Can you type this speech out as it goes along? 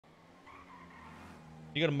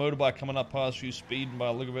You got a motorbike coming up past you, speeding by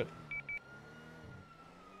the look of it.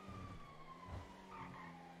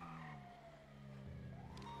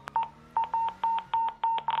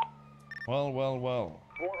 Well, well, well.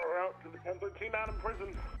 Order out to the 1013 Adam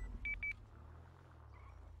prison.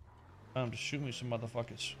 Time to shoot me some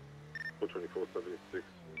motherfuckers. 42476.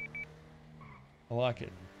 I like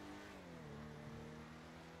it.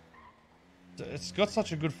 It's got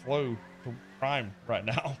such a good flow to crime right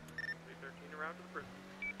now. 313 around to the prison.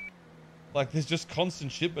 Like, there's just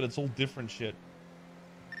constant shit, but it's all different shit.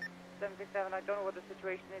 767, I don't know what the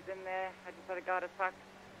situation is in there. I just had a guard attack.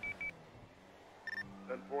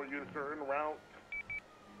 10-4 units are en route.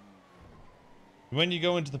 When you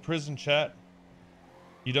go into the prison chat,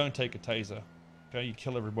 you don't take a taser. Okay, you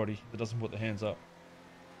kill everybody that doesn't put their hands up.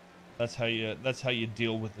 That's how you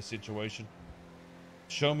deal with the situation.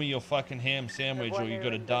 Show me your fucking ham sandwich or you're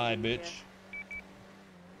gonna die, bitch.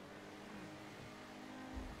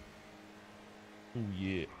 Oh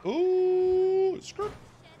yeah. Ooh, skirt.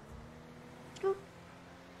 Skirt.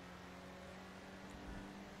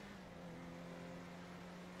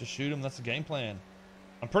 Just shoot him, that's the game plan.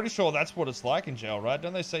 I'm pretty sure that's what it's like in jail, right?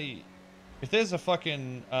 Don't they say if there's a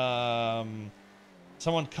fucking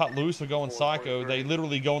someone cut loose or going psycho, they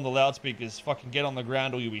literally go on the loudspeakers, fucking get on the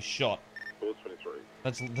ground or you'll be shot. 423.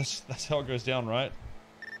 That's how it goes down, right?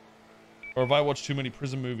 Or have I watched too many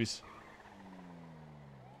prison movies?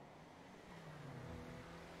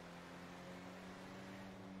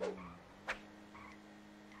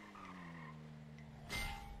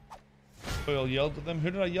 Koil yelled at them. Who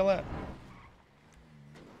did I yell at?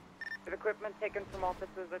 With equipment taken from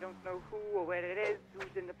officers, I don't know who or where it is,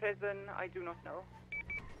 who's in the prison, I do not know.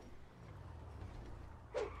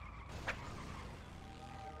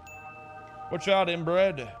 Watch out,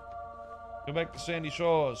 inbred. Go back to Sandy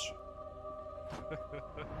Shores.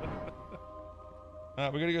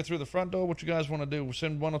 Alright, we're gonna go through the front door. What you guys want to do? We'll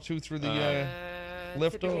send one or two through the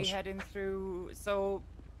left doors. Heading through. So,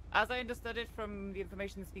 as I understood it from the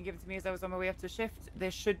information that's been given to me as I was on my way up to shift,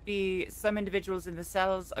 there should be some individuals in the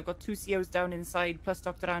cells. I've got 2 COs down inside, plus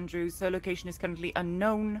Dr. Andrews. Her location is currently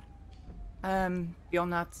unknown.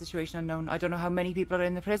 Beyond that, situation unknown. I don't know how many people are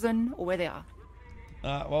in the prison or where they are.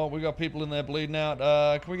 Well, we got people in there bleeding out.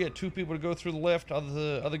 Can we get 2 people to go through the left?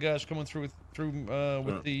 Other guys coming through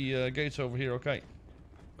with the gates over here. Okay.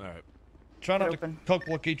 All right. Try not to cock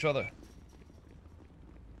block each other.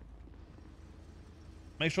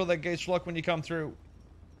 Make sure that gate's locked when you come through.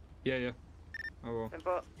 Yeah, yeah. I will.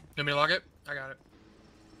 Let me log it. I got it.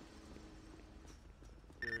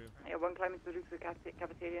 Yeah, one climbing to the roof of the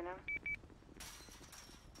cafeteria now.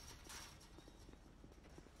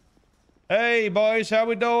 Hey, boys, how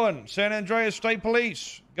we doing? San Andreas State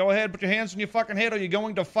Police. Go ahead, put your hands on your fucking head or you're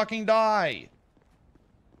going to fucking die.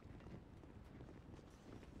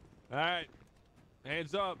 All right.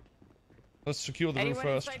 Hands up. Let's secure the roof Anyone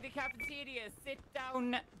first. inside the cafeteria, sit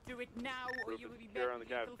down, do it now, or you will be met on the with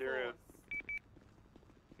lethal cafeteria. force.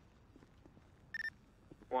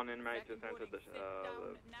 One inmate just entered the Sit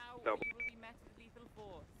down now, or cell. you will be met with lethal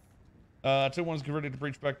force. 2-1's get ready to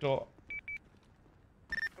breach back door.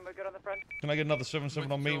 And we're good on the front. Can I get another 7-7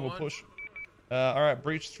 on me and we'll push? Alright,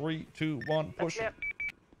 breach 3, 2, 1, push. Clear.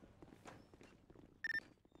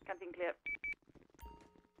 Canteen clear.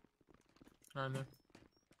 I'm there.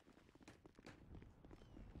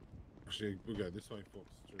 Actually, we go this way, Fox.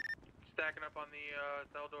 Stacking up on the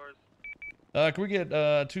cell doors. Can we get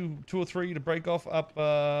 2 or 3 to break off up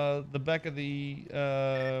the back of the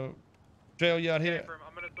jail yard here?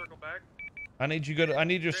 I'm gonna circle back. I need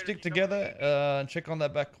you to stick together and check on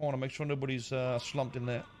that back corner. Make sure nobody's slumped in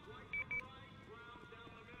there.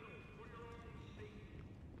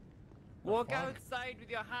 Walk outside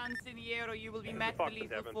with your hands in the air or you will be met with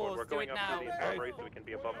lethal force. We're Do going it up now. to the infirmary so we can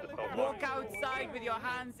be above the cell. Walk outside with your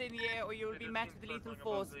hands in the air or you will be met with lethal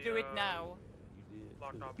force. Do it now.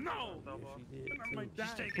 No!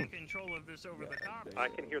 She's taking control of this over the cops. I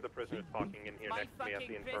can hear the prisoners talking in here My next to me at the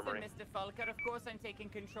fucking prison, infirmary. Mr. Falker. Of course I'm taking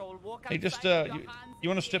control. Walk Hey, outside just with your you hands want to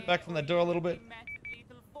in step the back air from or that you door a will little be bit? met with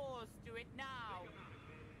lethal force. Do it now.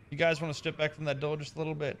 You guys want to step back from that door just a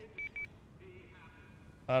little bit?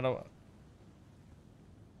 I don't.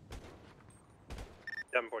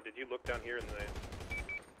 Davenport, did you look down here in the...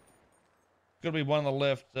 Gonna be one on the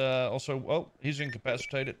left. Also, oh, he's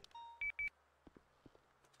incapacitated.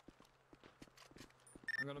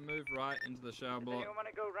 I'm gonna move right into the shower block. Anyone want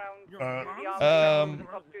to go round Your the mom's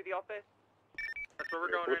office, up through the office? That's where we're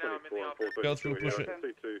going right now. I'm in the office. Go through, push it.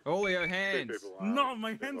 Julio, hands! No,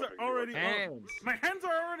 my hands are already Hands! up. My hands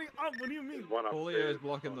are already up. What do you mean? Julio is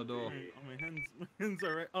blocking the door. My hands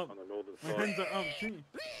are right up. On the northern My side. hands are up. See?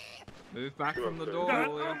 Move back from the door, God,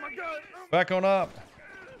 Julio. oh my god! Back on up.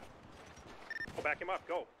 I'll back him up.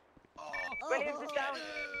 Go. Williams is down.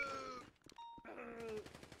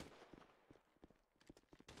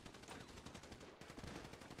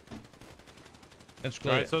 It's All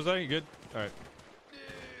clear. right, so is that good? All right.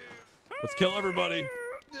 Let's kill everybody.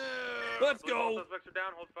 Let's All go. suspects are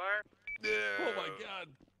down. Hold fire. Oh my god.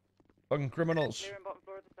 Fucking criminals. Clear and bottom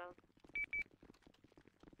floor of the cell.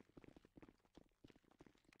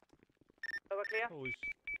 Over clear.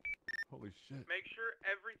 Holy shit. Make sure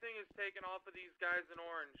everything is taken off of these guys in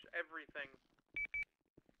orange. Everything.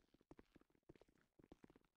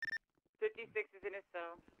 56 is in his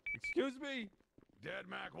cell. Excuse me. Dead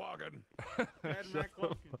Mac walking. Dead Mac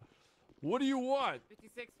walking. What do you want?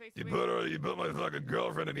 56 face You away. put my fucking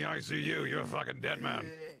girlfriend in the ICU. You're a fucking dead man.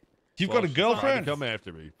 You've Well, got a she's trying to girlfriend? Come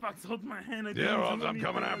after me. Fuck's hold my hand. I Yeah, didn't well, do I'm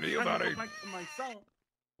coming anything. after you, I buddy. got myself.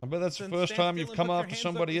 I bet that's the Then first stand time still you've and come put your after hands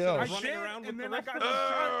somebody up else. instead of running Shit, around with and the then I rest got of us.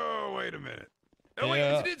 Oh, wait a minute. Oh, wait,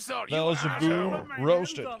 Yeah, it's an insult. that You was a asshole. boo. Put my hands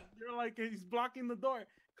Roasted. up. You're like, he's blocking the door.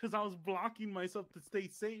 Because I was blocking myself to stay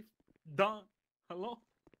safe. Duh. Hello?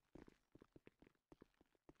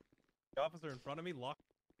 The officer in front of me locked.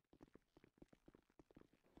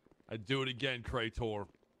 I'd do it again, Krator.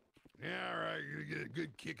 Yeah, all right. You get a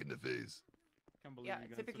good kick in the face. Can't believe Yeah, you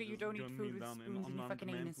guys typically have you just don't eat gunned food me with down and spoons in your unarmed fucking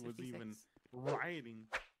man anus, who was 56. even rioting.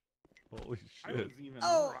 Holy I was shit. even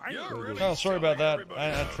Oh. rioting. You're really Oh, sorry about selling that. everybody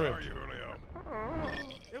I out, tripped. are you, Julio?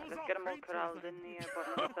 It was Let's all get them all traitors, corralled I in the think.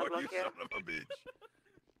 bottom of the cell Oh, block you here. son of a bitch.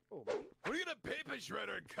 We get a paper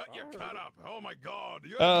shredder and cut your cut up. Oh my god.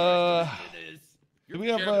 You're Do we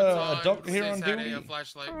have a doctor here on duty?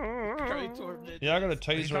 Yeah, I got a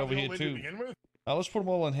taser over here too. Let's put them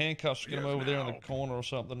all in handcuffs, get them Yes, over there in the now. corner or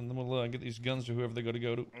something, and then we'll get these guns to whoever they got to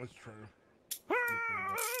go to. That's true.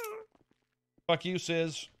 Fuck you,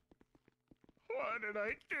 Sis. What did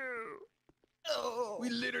I do? We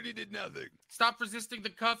literally did nothing. Stop resisting the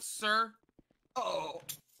cuffs, sir. Oh,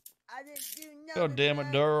 I didn't do nothing. God damn it,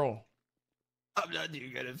 Daryl. I'm not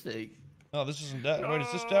doing anything. Oh, this isn't that. Wait,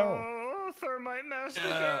 is this Daryl? Oh, thermite master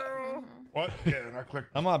Daryl. What? Yeah, I clicked.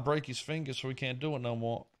 I might break his fingers so we can't do it no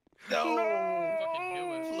more. No,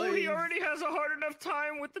 Fucking do it. he already has a hard enough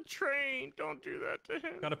time with the train. Don't do that to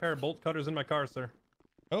him. Got a pair of bolt cutters in my car, sir.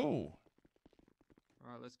 Oh.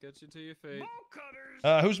 Alright, let's get you to your feet. Bolt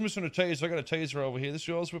cutters. Who's missing a taser? I got a taser over here. This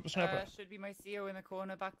yours, whippersnapper? Should be my CO in the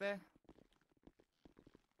corner back there.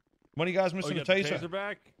 One of you guys Oh, missing you a got the taser? taser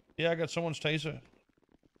back? Yeah, I got someone's taser.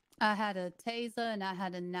 I had a taser and I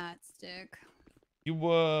had a nightstick. You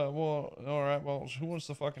well, all right. Well, who wants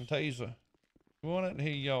the fucking taser? You want it?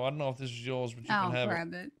 Here you go. I don't know if this is yours, but you I'll can have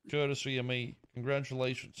grab it. it. Courtesy of me.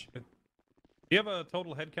 Congratulations. Do you have a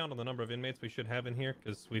total head count on the number of inmates we should have in here?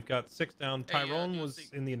 Because we've got 6 down. Hey, Tyrone you'll was see.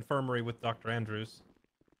 in the infirmary with Dr. Andrews.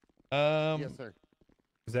 Yes, sir.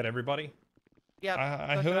 Is that everybody? Yeah.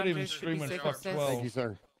 I Dr. heard him Andrews should be screaming safe fuck upstairs. 12. Thank you,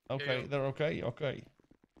 sir. Okay, Yeah. they're okay. Okay.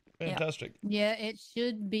 Fantastic. Yeah, it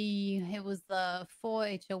should be. It was the 4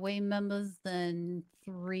 HOA members, then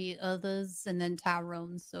 3 others, and then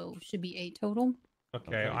Tyrone. So should be 8 total.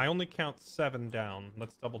 Okay, I only count 7 down.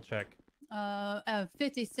 Let's double check.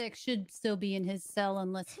 56 should still be in his cell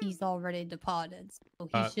unless he's already departed. So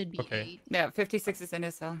he should be okay. 8. Yeah, 56 is in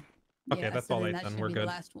his cell. Okay, Yeah, that's so all then 8 that then. should We're be good. the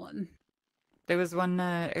last one. There was one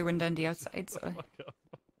Owen Dundee outside, so.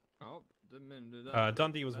 Oh, didn't mean to do that.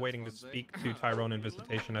 Dundee was That's waiting to one thing. speak to Tyrone in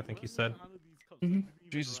visitation, I think he said.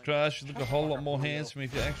 Jesus Christ, you look a whole lot more handsome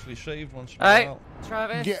if you actually shaved once in a Alright, while.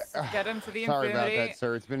 Travis, Yeah, get him to the Sorry about infirmary. that,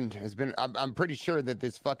 sir. It's been. I'm pretty sure that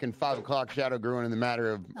this fucking 5 o'clock shadow grew in the matter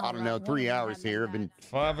of I don't know 3 hours here. I've been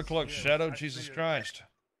 5 o'clock shadow, Jesus Christ.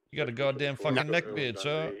 You got a goddamn fucking neck beard,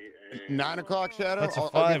 sir. 9 o'clock shadow. That's a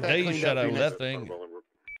I'll get 5-day cleaned up shadow, for you that next- thing.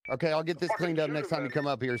 Okay, I'll get this cleaned up next time you come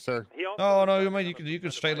up here, sir. Oh, no, you mean you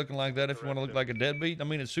can stay looking like that if you want to look like a deadbeat? I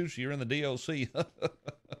mean, it suits you. You're in the DLC.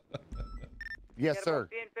 Yes, Get him sir. up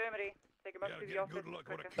to the infirmary. Take him up to the office.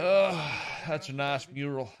 quicker. That's a nice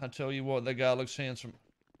mural. I tell you what, that guy looks handsome.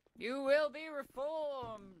 You will be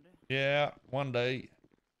reformed. Yeah, one day.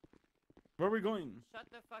 Where are we going? Shut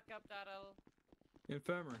the fuck up, Daryl.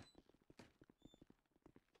 Infirmary.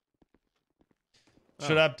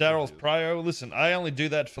 Should up Daryl's prio? Listen, I only do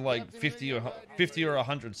that for like 50 or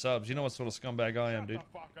 100 subs. You know what sort of scumbag I am, dude.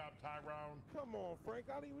 Come on, Frank.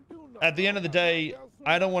 I didn't even do nothing. At the end of the day,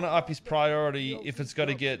 I don't want to up his priority if it's got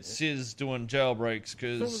to get Sis doing jailbreaks, As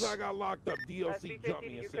soon as because I got locked up, DLC C-15, jumped me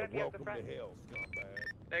and you said, could be at the "Welcome to front. hell,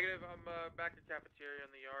 scumbag." Negative. I'm back to cafeteria in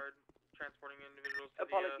the yard, transporting individuals to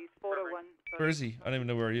Apologies, the. 401. where is he? I don't even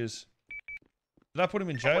know where he is. Did I put him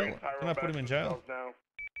in jail? Didn't I put him in jail?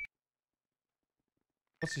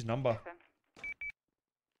 What's his number?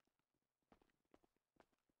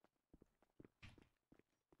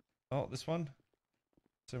 Oh, this one?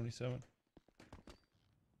 77.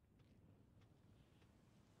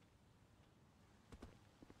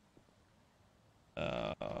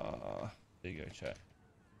 There you go, chat.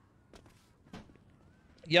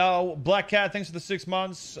 Yo, Black Cat, thanks for the 6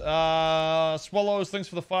 months. Swallows, thanks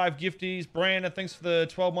for the 5 gifties. Brandon, thanks for the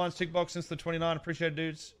 12 months. Tickbox, thanks for the 29. Appreciate it,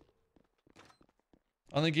 dudes.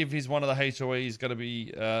 I think if he's one of the HOE, he's gonna be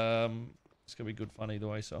it's gonna be good fun either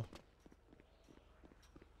way, so.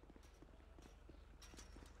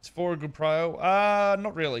 It's for a good prio.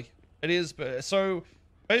 Not really. It is, but so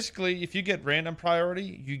basically if you get random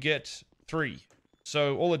priority, you get 3.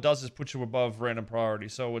 So all it does is put you above random priority.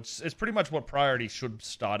 So it's pretty much what priority should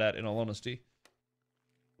start at, in all honesty.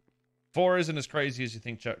 4 isn't as crazy as you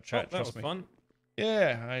think, chat. That Trust was me. fun.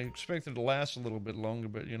 Yeah, I expected it to last a little bit longer,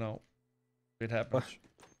 but you know, it happens.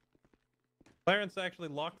 Clarence actually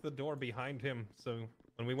locked the door behind him, so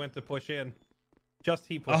when we went to push in, just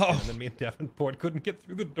he pushed in, and then me and Davenport couldn't get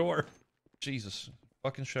through the door. Jesus,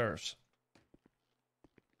 fucking sheriffs.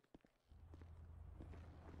 Is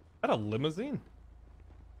that a limousine?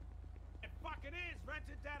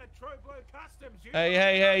 Hey,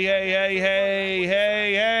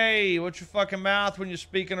 watch your fucking mouth when you're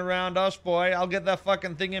speaking around us, boy. I'll get that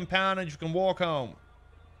fucking thing impounded. You can walk home.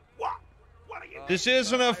 What? What are you This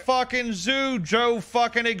isn't a fucking zoo, Joe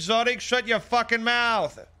fucking Exotic. Shut your fucking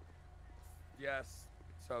mouth. Yes,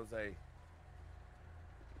 Jose.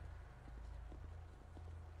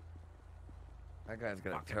 That guy's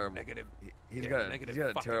got a terrible. Negative. He's got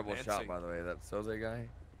a terrible shot, by the way. That Soze guy.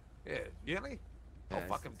 Yeah, really? I'll Yeah,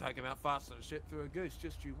 fucking take him out faster than shit through a goose.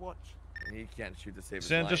 Just you watch. He can't shoot to save his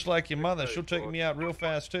Sound life. just like your mother. She'll take me out real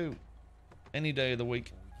fast too. Any day of the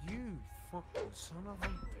week. You fucking son of a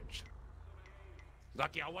bitch.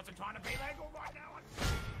 Lucky I wasn't trying to be legal right now.